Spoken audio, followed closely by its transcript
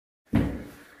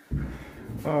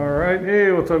All right,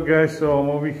 hey, what's up guys? So I'm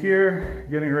over here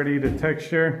getting ready to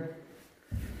texture.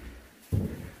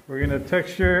 We're gonna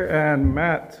texture, and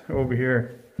Matt over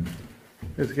here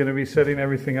is gonna be setting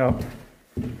everything up.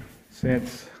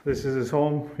 Since this is his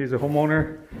home, he's a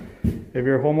homeowner. If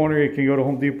you're a homeowner, you can go to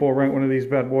Home Depot, rent one of these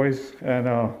bad boys, and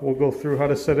we'll go through how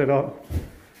to set it up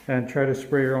and try to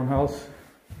spray your own house.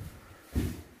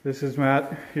 This is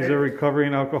Matt. He's a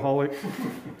recovering alcoholic.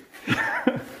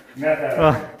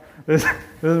 This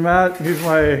is Matt. He's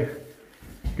my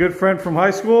good friend from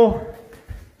high school.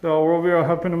 So we're over here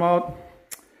helping him out,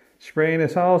 spraying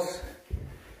his house.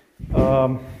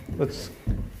 Let's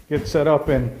get set up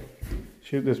and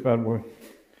shoot this bad boy.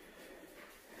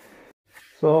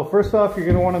 So first off, you're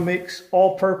going to want to mix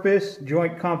all-purpose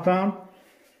joint compound.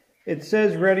 It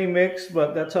says ready mix,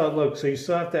 but that's how it looks. So you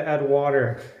still have to add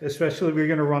water, especially if you're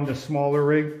going to run the smaller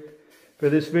rig. For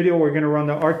this video, we're going to run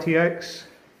the RTX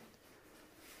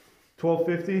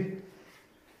 1250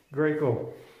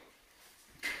 Graco.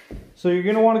 So you're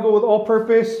going to want to go with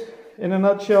all-purpose in a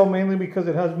nutshell, mainly because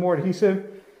it has more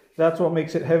adhesive. That's what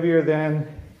makes it heavier than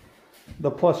the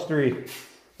 +3.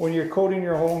 When you're coating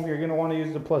your home, you're going to want to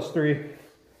use the +3.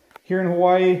 Here in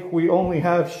Hawaii, we only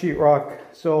have sheetrock,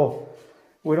 so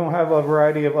we don't have a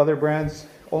variety of other brands,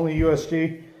 only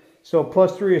USG. So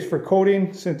 +3 is for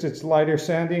coating, since it's lighter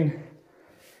sanding,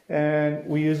 and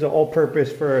we use the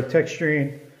all-purpose for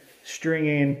texturing,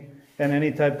 stringing, and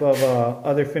any type of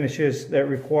other finishes that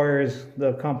requires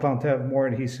the compound to have more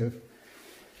adhesive.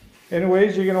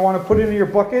 Anyways, you're going to want to put it in your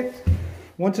bucket.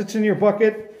 Once it's in your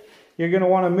bucket, you're going to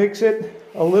want to mix it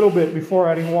a little bit before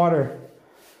adding water.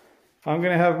 I'm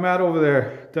going to have Matt over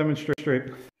there demonstrate.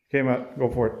 Okay, Matt, go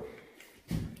for it.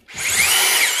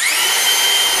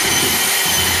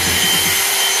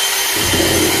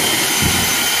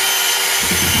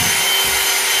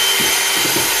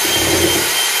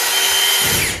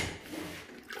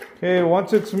 Okay,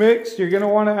 once it's mixed, you're going to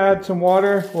want to add some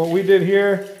water. What we did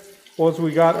here was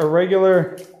we got a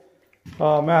regular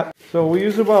mat. So we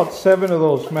use about 7 of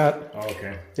those, Matt. Oh,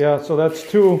 okay. Yeah, so that's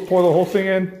 2. Pour the whole thing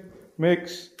in,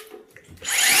 mix.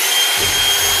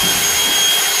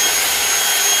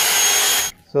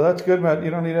 So that's good, Matt. You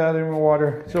don't need to add any more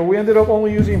water. So we ended up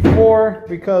only using 4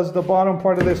 because the bottom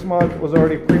part of this mug was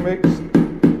already pre-mixed.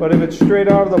 But if it's straight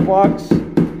out of the box,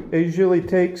 it usually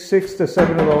takes 6 to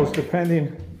 7 of those,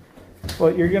 depending.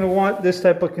 But you're going to want this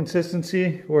type of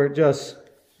consistency where it just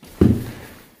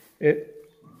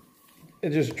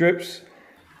drips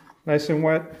nice and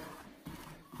wet.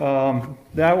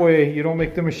 That way you don't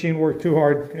make the machine work too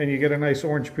hard and you get a nice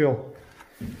orange peel.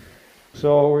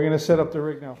 So we're going to set up the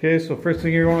rig now. Okay, so first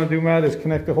thing you're going to do, Matt, is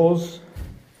connect the hose.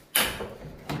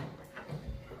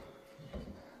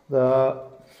 The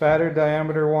fatter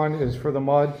diameter one is for the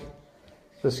mud.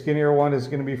 The skinnier one is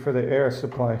going to be for the air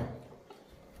supply.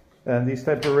 And these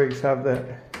type of rigs have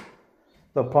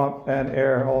the pump and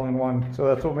air all in one. So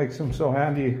that's what makes them so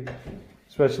handy,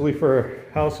 especially for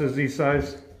houses these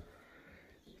size.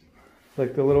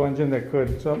 Like the little engine that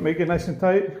could. So make it nice and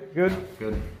tight. Good?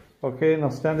 Good. Okay, now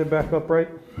stand it back upright.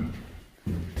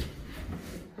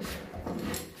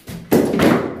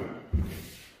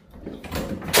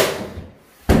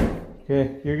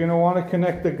 Okay, you're going to want to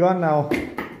connect the gun now.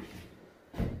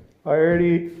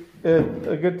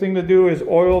 A good thing to do is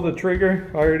oil the trigger.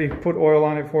 I already put oil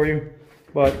on it for you.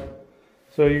 But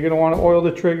so you're going to want to oil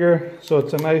the trigger so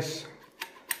it's a nice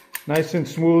and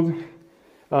smooth.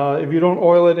 If you don't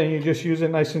oil it and you just use it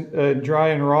nice and dry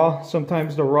and raw,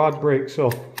 sometimes the rod breaks.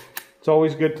 So it's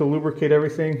always good to lubricate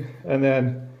everything. And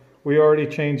then we already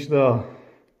changed the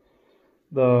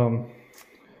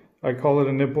I call it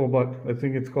a nipple, but I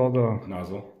think it's called a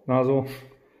nozzle.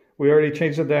 We already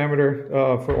changed the diameter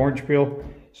for orange peel.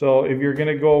 So if you're going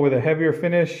to go with a heavier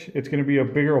finish, it's going to be a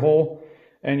bigger hole,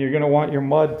 and you're going to want your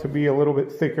mud to be a little bit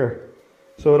thicker.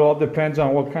 So it all depends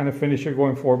on what kind of finish you're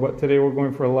going for, but today we're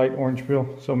going for a light orange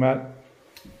peel. So Matt,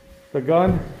 the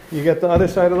gun, you get the other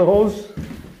side of the hose.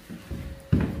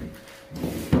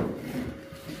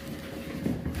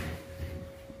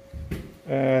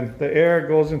 And the air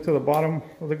goes into the bottom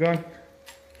of the gun.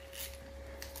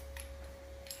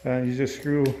 And you just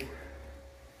screw.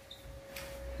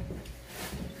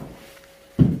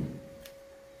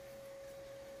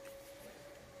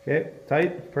 Okay,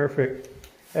 tight, perfect.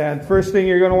 And first thing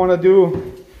you're going to want to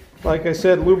do, like I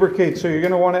said, lubricate. So you're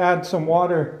going to want to add some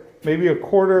water, maybe a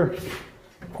quarter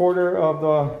of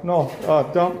the,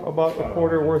 dump about a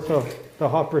quarter worth of the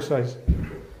hopper size.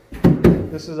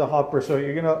 This is a hopper, so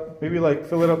you're going to maybe like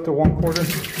fill it up to 1/4.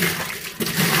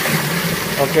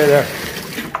 Okay, there.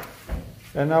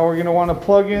 And now we're going to want to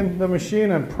plug in the machine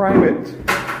and prime it.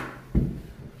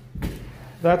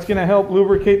 That's going to help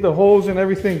lubricate the hose and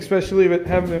everything, especially if it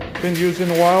hasn't been used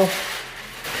in a while.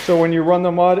 So when you run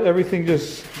the mud, everything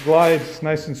just glides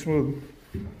nice and smooth.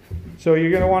 So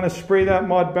you're going to want to spray that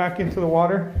mud back into the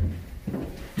water.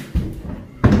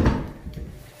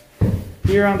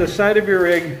 Here on the side of your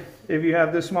rig, if you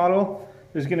have this model,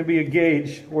 there's going to be a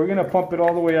gauge. We're going to pump it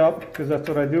all the way up because that's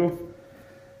what I do.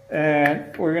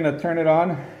 And we're going to turn it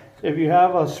on. If you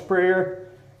have a sprayer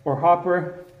or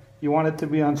hopper, you want it to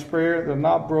be on sprayer. The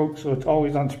knob broke, so it's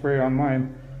always on sprayer on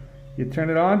mine. You turn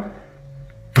it on.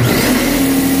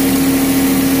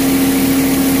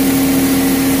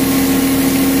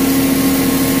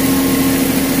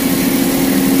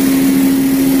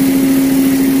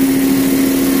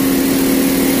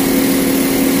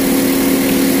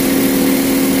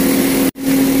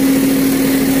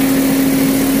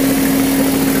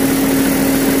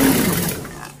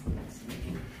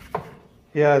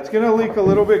 Yeah, it's gonna leak a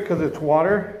little bit because it's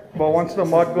water, but once the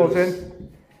mud goes in,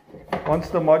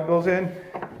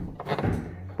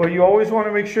 but you always want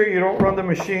to make sure you don't run the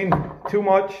machine too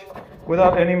much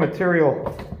without any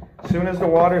material. As soon as the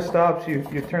water stops, you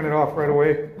turn it off right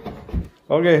away.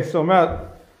 Okay, so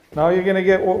Matt, now you're gonna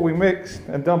get what we mixed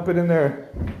and dump it in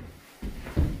there.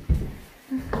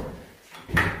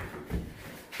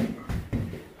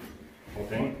 Whole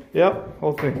thing? Yep,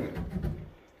 whole thing.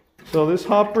 So this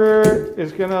hopper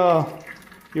is gonna,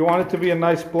 you want it to be a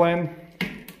nice blend.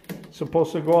 It's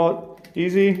supposed to go out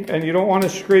easy, and you don't want to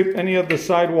scrape any of the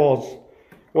side walls.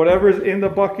 Whatever's in the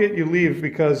bucket you leave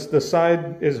because the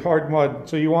side is hard mud.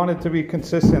 So you want it to be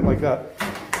consistent like that.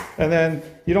 And then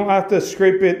you don't have to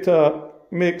scrape it to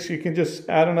mix. You can just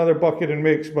add another bucket and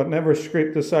mix, but never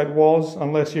scrape the side walls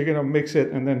unless you're gonna mix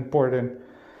it and then pour it in.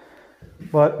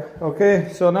 But okay,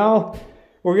 so now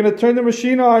we're gonna turn the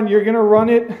machine on. You're gonna run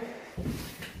it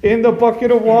in the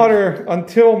bucket of water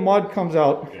until mud comes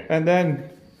out, okay. and then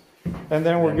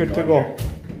we're good to go.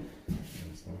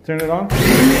 Turn it on.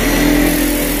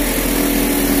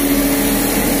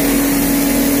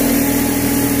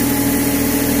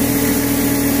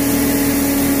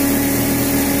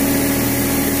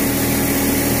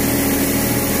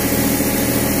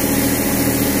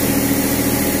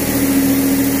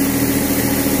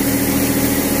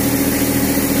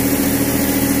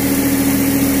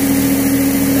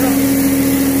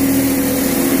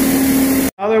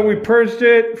 Now that we purged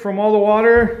it from all the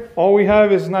water, all we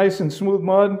have is nice and smooth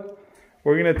mud.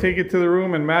 We're gonna take it to the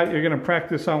room, and Matt, you're gonna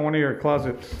practice on one of your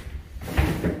closets.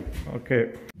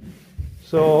 Okay.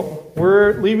 So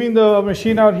we're leaving the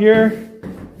machine out here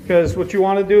because what you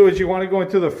wanna do is you wanna go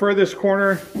into the furthest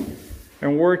corner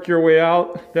and work your way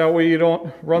out. That way you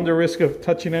don't run the risk of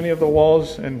touching any of the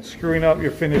walls and screwing up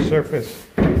your finished surface.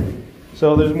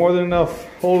 So there's more than enough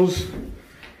hose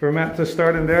for Matt to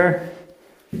start in there.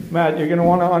 Matt, you're going to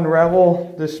want to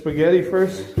unravel this spaghetti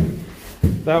first.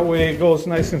 That way it goes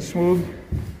nice and smooth.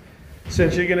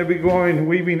 Since you're going to be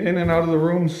weaving in and out of the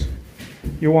rooms,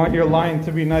 you want your line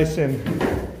to be nice and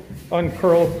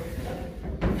uncurled.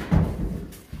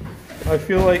 I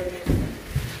feel like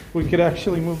we could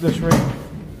actually move this rig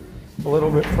a little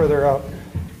bit further out.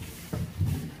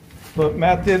 But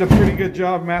Matt did a pretty good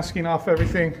job masking off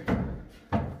everything.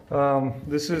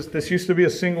 This used to be a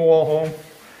single wall home.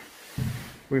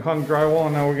 We hung drywall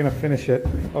and now we're gonna finish it.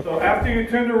 Okay. So after you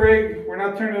turn the rig, we're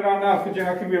not turning it on now because you're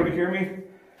not gonna be able to hear me.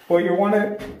 But you're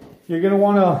gonna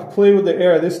wanna play with the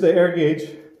air. This is the air gauge.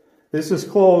 This is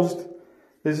closed.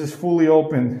 This is fully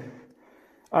open.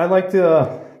 I like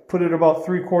to put it about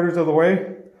 3/4 of the way.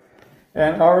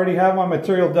 And I already have my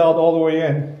material dialed all the way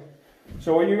in.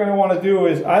 So what you're gonna wanna do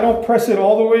is, I don't press it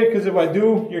all the way because if I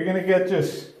do, you're gonna get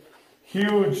just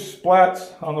huge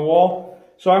splats on the wall.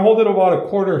 So I hold it about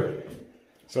 1/4.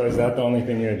 So is that the only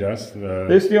thing you adjust?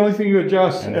 This is the only thing you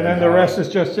adjust, and then the rest is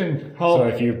just in how. So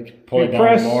if you pull it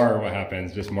down more, what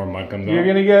happens? Just more mud comes out? You're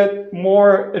going to get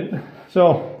more,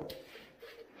 so.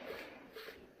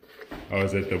 Oh,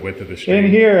 is it the width of the string? In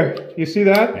here, you see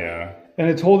that? Yeah. And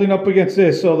it's holding up against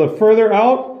this. So the further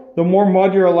out, the more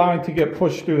mud you're allowing to get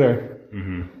pushed through there.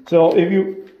 Mm-hmm. So if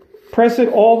you press it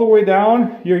all the way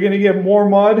down, you're going to get more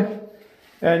mud,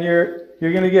 and you're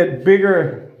going to get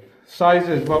bigger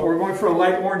sizes, but we're going for a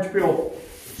light orange peel.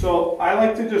 So I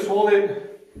like to just hold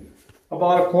it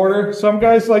about 1/4. Some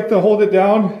guys like to hold it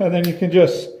down and then you can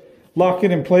just lock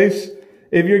it in place.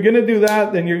 If you're gonna do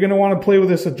that, then you're gonna wanna play with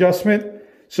this adjustment.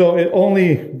 So it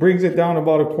only brings it down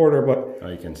about 1/4, but. Oh,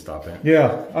 you can stop it.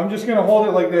 Yeah, I'm just gonna hold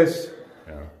it like this.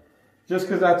 Yeah. Just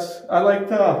cause I like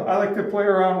to play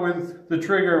around with the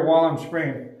trigger while I'm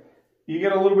spraying. You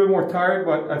get a little bit more tired,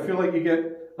 but I feel like you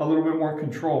get a little bit more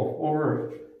control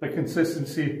over the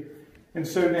consistency in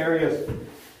certain areas.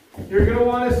 you're going to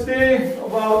want to stay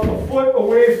about a foot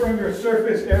away from your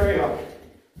surface area.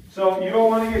 So you don't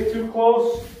want to get too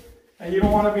close and you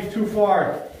don't want to be too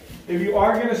far. If you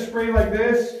are going to spray like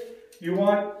this, you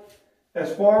want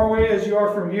as far away as you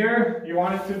are from here, you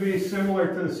want it to be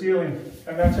similar to the ceiling.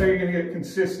 And that's how you're going to get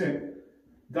consistent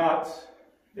dots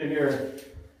in your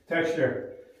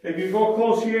texture. If you go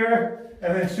close here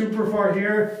and then super far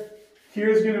here,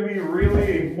 here's going to be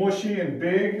really mushy and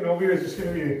big, and over here is just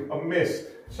going to be a mist.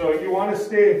 So you want to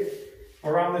stay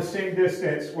around the same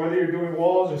distance, whether you're doing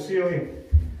walls or ceiling.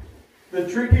 The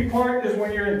tricky part is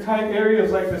when you're in tight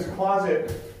areas like this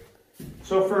closet.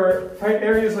 So for tight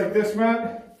areas like this,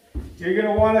 Matt, you're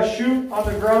going to want to shoot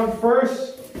on the ground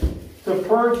first to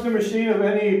purge the machine of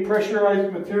any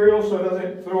pressurized material so it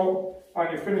doesn't throw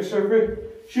on your finished surface.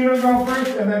 Shoot on the ground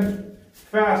first and then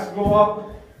fast, go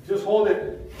up, just hold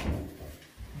it,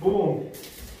 boom.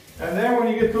 And then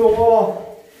when you get to a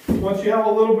wall, once you have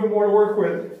a little bit more to work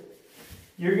with,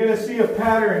 you're going to see a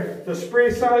pattern. The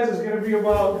spray size is going to be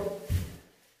about,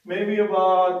 maybe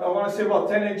about, I want to say about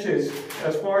 10 inches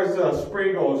as far as the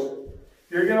spray goes.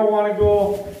 You're going to want to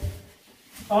go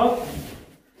up,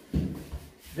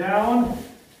 down.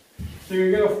 So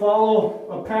you're going to follow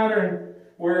a pattern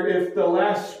where if the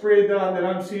last spray done that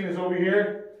I'm seeing is over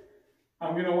here,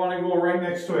 I'm going to want to go right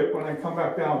next to it when I come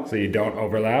back down. So you don't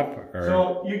overlap? Or?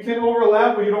 So you can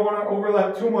overlap, but you don't want to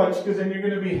overlap too much because then you're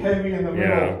going to be heavy in the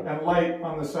middle and light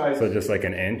on the sides. So just like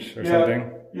an inch or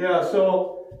something? Yeah,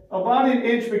 so about an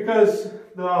inch, because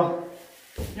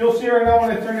you'll see right now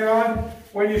when I turn it on,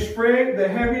 when you spray, the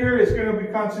heavier is going to be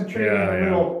concentrated in the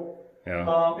middle.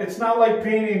 Yeah. It's not like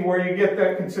painting where you get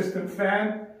that consistent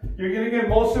fan. You're going to get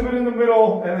most of it in the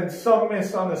middle and then some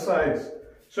mist on the sides.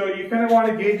 So you kind of want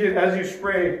to gauge it as you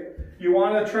spray. You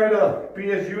want to try to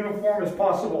be as uniform as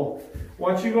possible.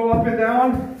 Once you go up and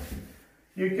down,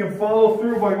 you can follow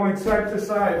through by going side to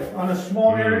side. On a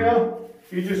small area,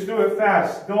 you just do it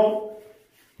fast. You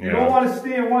don't want to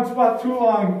stay in one spot too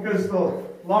long, because the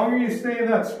longer you stay in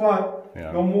that spot,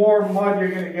 the more mud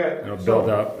you're going to get. It'll build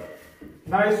up.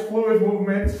 Nice fluid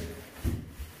movements.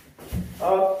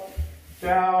 Up,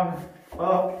 down,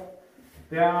 up,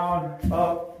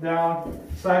 down,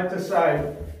 side to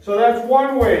side. So that's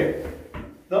one way.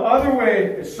 The other way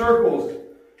is circles.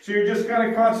 So you're just kind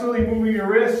of constantly moving your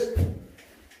wrist.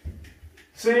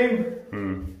 Same,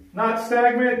 not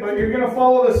stagnant, but you're going to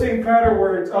follow the same pattern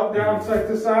where it's up, down, side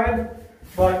to side,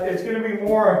 but it's going to be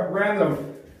more random.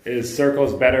 Is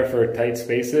circles better for tight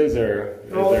spaces, or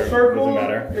circle, does it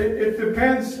matter? It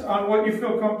depends on what you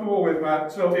feel comfortable with,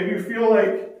 Matt. So if you feel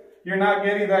like you're not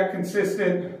getting that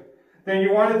consistent, then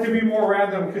you want it to be more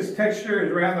random, because texture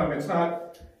is random. It's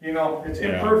not, it's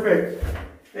imperfect.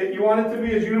 You want it to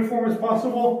be as uniform as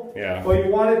possible, but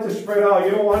you want it to spread out.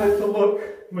 You don't want it to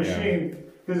look machined,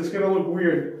 because it's going to look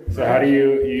weird. So how do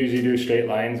you usually do straight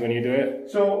lines when you do it?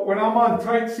 So when I'm on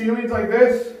tight ceilings like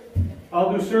this,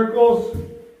 I'll do circles.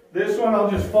 This one I'll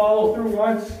just follow through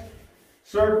once,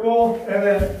 circle, and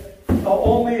then I'll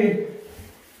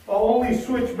only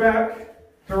switch back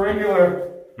to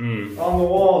regular on the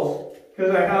walls,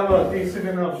 because I have a decent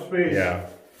enough space. Yeah.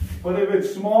 But if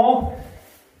it's small,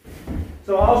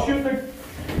 so I'll shoot the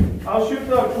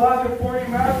closet for you,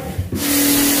 Matt.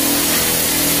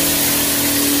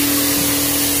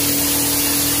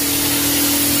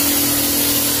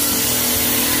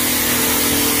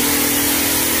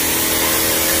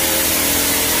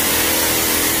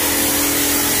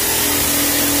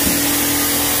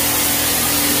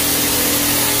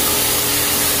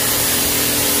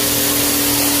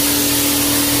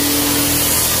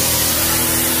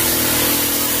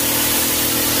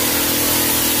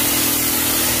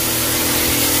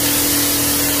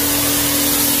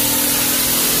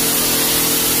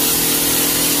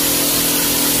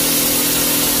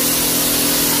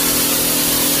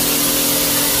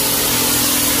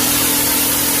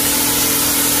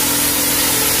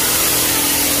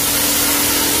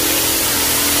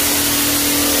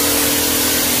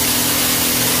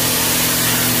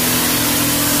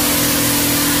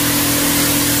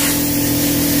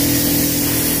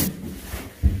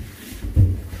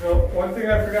 One thing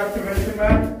I forgot to mention,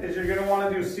 Matt, is you're going to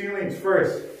want to do ceilings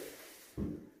first.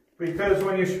 Because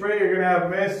when you spray, you're going to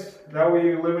have mist. That way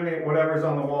you eliminate whatever's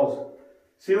on the walls.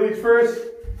 Ceilings first,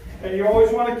 and you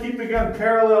always want to keep the gun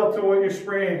parallel to what you're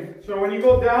spraying. So when you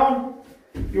go down,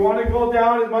 you want to go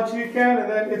down as much as you can, and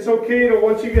then it's okay to,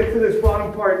 once you get to this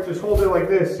bottom part, just hold it like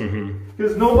this.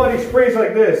 Because nobody sprays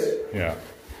like this. Yeah.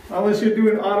 Unless you're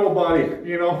doing auto body,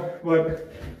 but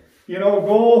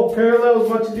go parallel as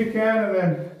much as you can, and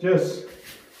then just,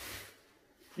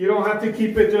 you don't have to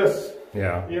keep it just,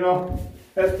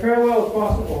 as parallel as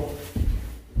possible.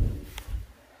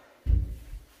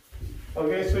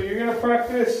 Okay, so you're gonna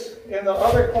practice in the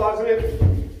other closet.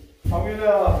 I'm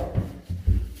gonna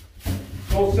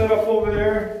go set up over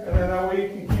there, and then that way you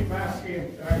can keep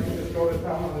masking, and I can just go to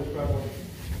town on this bevel.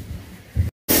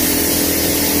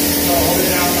 Hold it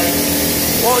down like.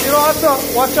 Well, you don't have to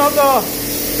watch out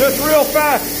just real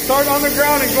fast. Start on the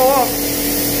ground and go up.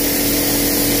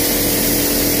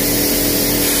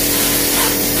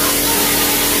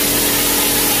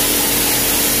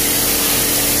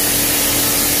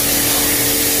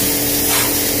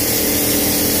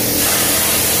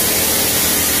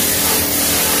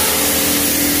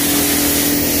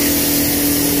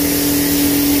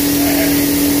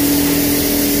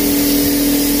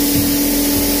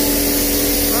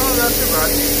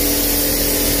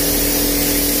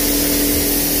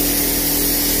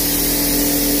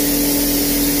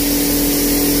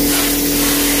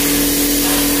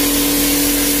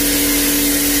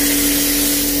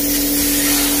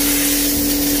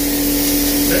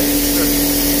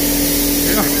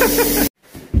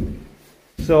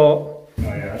 So, oh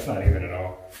yeah, that's not even at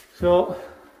all. So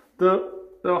the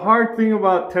hard thing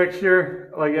about texture,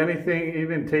 like anything,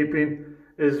 even taping,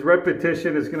 is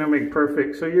repetition is going to make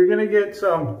perfect. So you're going to get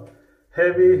some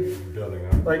heavy Building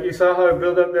up. like you saw how it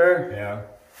built up there. Yeah.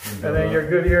 And then you're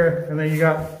good here, and then you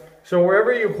got, so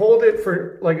wherever you hold it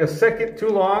for like a second too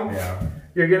long, yeah,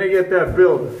 you're going to get that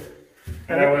build.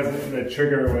 And I wasn't, the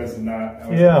trigger was not, I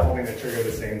was holding the trigger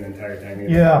the same the entire time.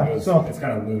 Yeah, it's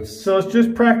kind of loose. So it's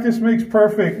just practice makes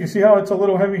perfect. You see how it's a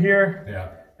little heavy here? Yeah.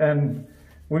 And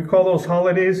we call those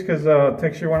holidays because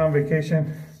texture went on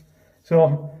vacation.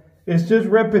 So it's just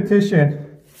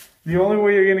repetition. The only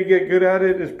way you're going to get good at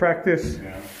it is practice.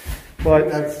 Yeah. But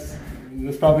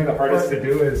that's probably the hardest to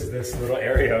do is this little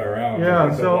area around.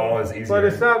 Yeah, the wall is easier. But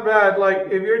it's not bad. Like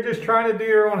if you're just trying to do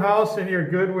your own house and you're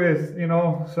good with, you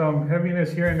know, some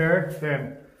heaviness here and there,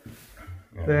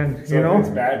 then so you know. if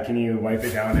it's bad, can you wipe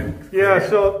it down and? Yeah.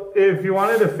 So if you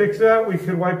wanted to fix that, we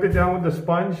could wipe it down with the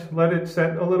sponge, let it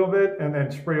set a little bit, and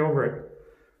then spray over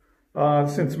it.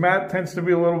 Since Matt tends to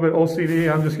be a little bit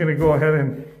OCD, I'm just going to go ahead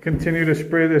and continue to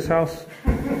spray this house,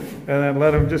 and then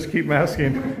let him just keep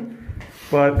masking.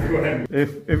 But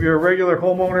if you're a regular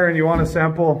homeowner and you want a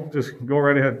sample, just go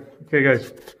right ahead. Okay,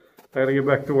 guys, I gotta get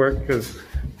back to work because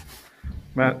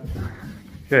Matt.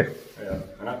 Okay. Yeah,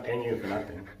 I'm not paying you for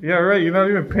nothing. Yeah, right. You're not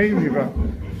even paying me, bro.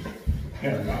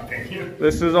 Yeah, I'm not paying you.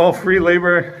 This is all free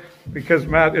labor because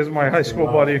Matt is my high school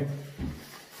buddy,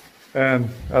 and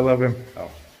I love him. Oh.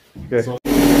 Okay. So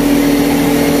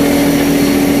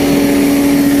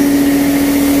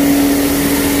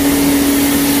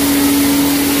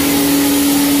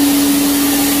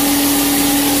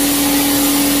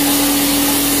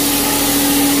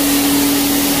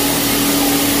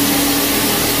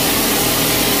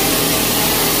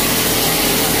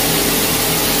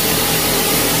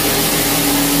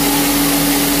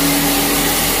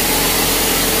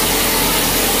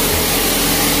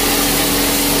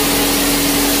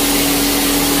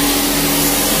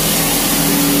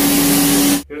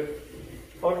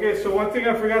Okay, so one thing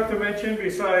I forgot to mention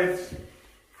besides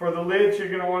for the lids, you're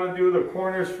going to want to do the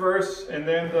corners first and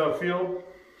then the field.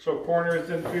 So corners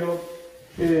and field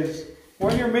is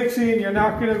when you're mixing, you're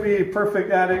not going to be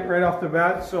perfect at it right off the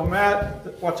bat. So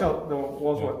Matt, watch out, the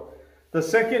wall's wet. The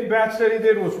second batch that he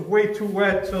did was way too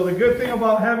wet. So the good thing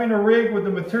about having a rig with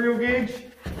the material gauge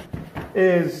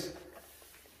is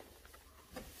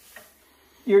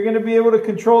you're going to be able to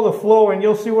control the flow, and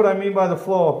you'll see what I mean by the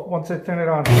flow once I turn it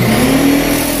on.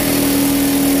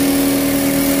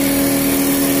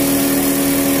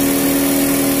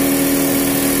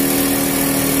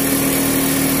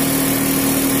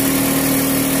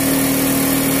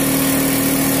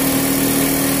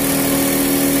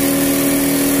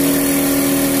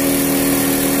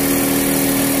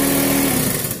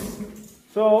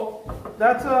 So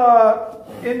that's a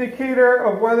indicator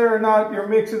of whether or not your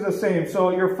mix is the same. So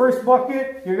your first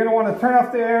bucket, you're going to want to turn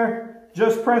off the air,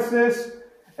 just press this,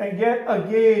 and get a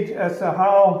gauge as to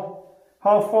how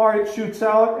far it shoots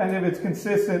out, and if it's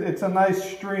consistent. It's a nice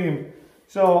stream.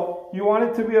 So you want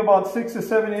it to be about 6 to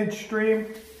 7 inch stream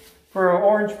for an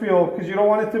orange peel, because you don't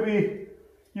want it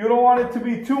to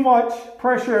be too much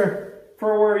pressure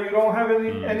for where you don't have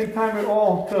any time at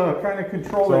all to kind of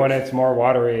control it. So when it's more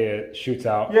watery, it shoots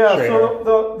out. Yeah, straighter.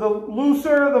 so the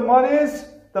looser the mud is,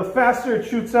 the faster it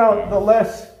shoots out, the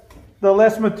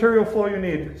less material flow you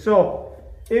need. So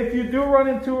if you do run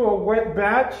into a wet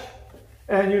batch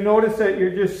and you notice that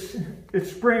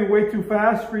it's spraying way too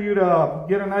fast for you to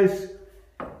get a nice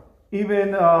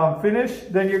even finish,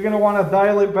 then you're going to want to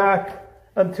dial it back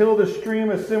until the stream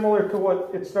is similar to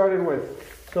what it started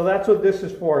with. So that's what this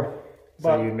is for.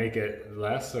 But so you make it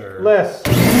less or? Less.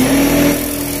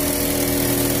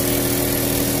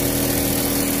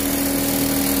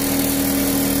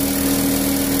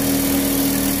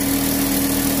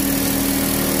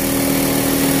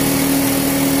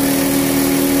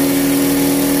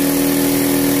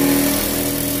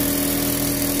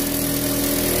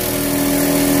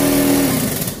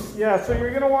 Yeah, so you're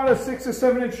going to want a 6 to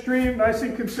 7 inch stream, nice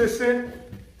and consistent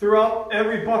throughout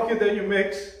every bucket that you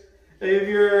mix. If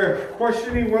you're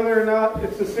questioning whether or not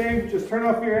it's the same, just turn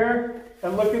off your air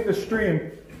and look at the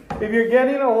stream. If you're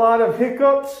getting a lot of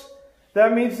hiccups,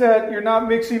 that means that you're not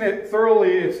mixing it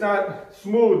thoroughly. It's not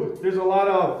smooth. There's a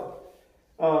lot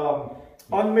of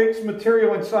unmixed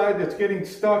material inside that's getting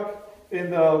stuck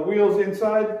in the wheels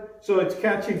inside, so it's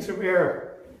catching some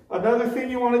air. Another thing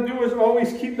you want to do is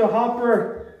always keep the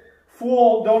hopper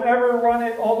full. Don't ever run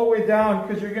it all the way down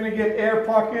because you're going to get air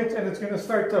pockets and it's going to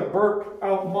start to burp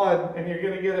out mud and you're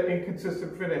going to get an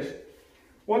inconsistent finish.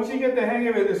 Once you get the hang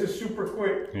of it, this is super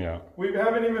quick. Yeah. We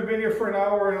haven't even been here for an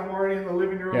hour and I'm already in the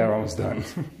living room. Yeah, we're almost done.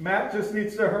 Matt just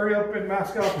needs to hurry up and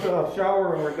mask out the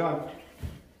shower and we're done.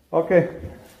 Okay.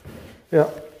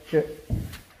 Yeah. Okay.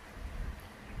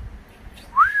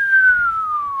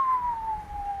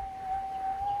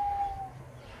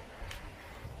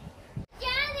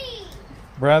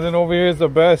 Brandon over here is the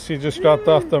best. He just dropped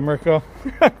off the Merco.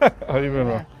 How you been,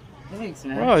 bro? Thanks,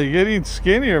 man. Bro, you're getting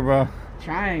skinnier, bro.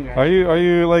 Trying, bro. Are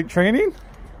you like training?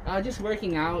 Just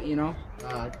working out, you know.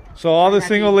 So all the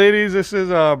single ladies, this is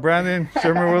Brandon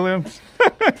Sherman Williams.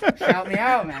 Shout me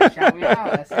out, man. Shout me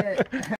out. That's it.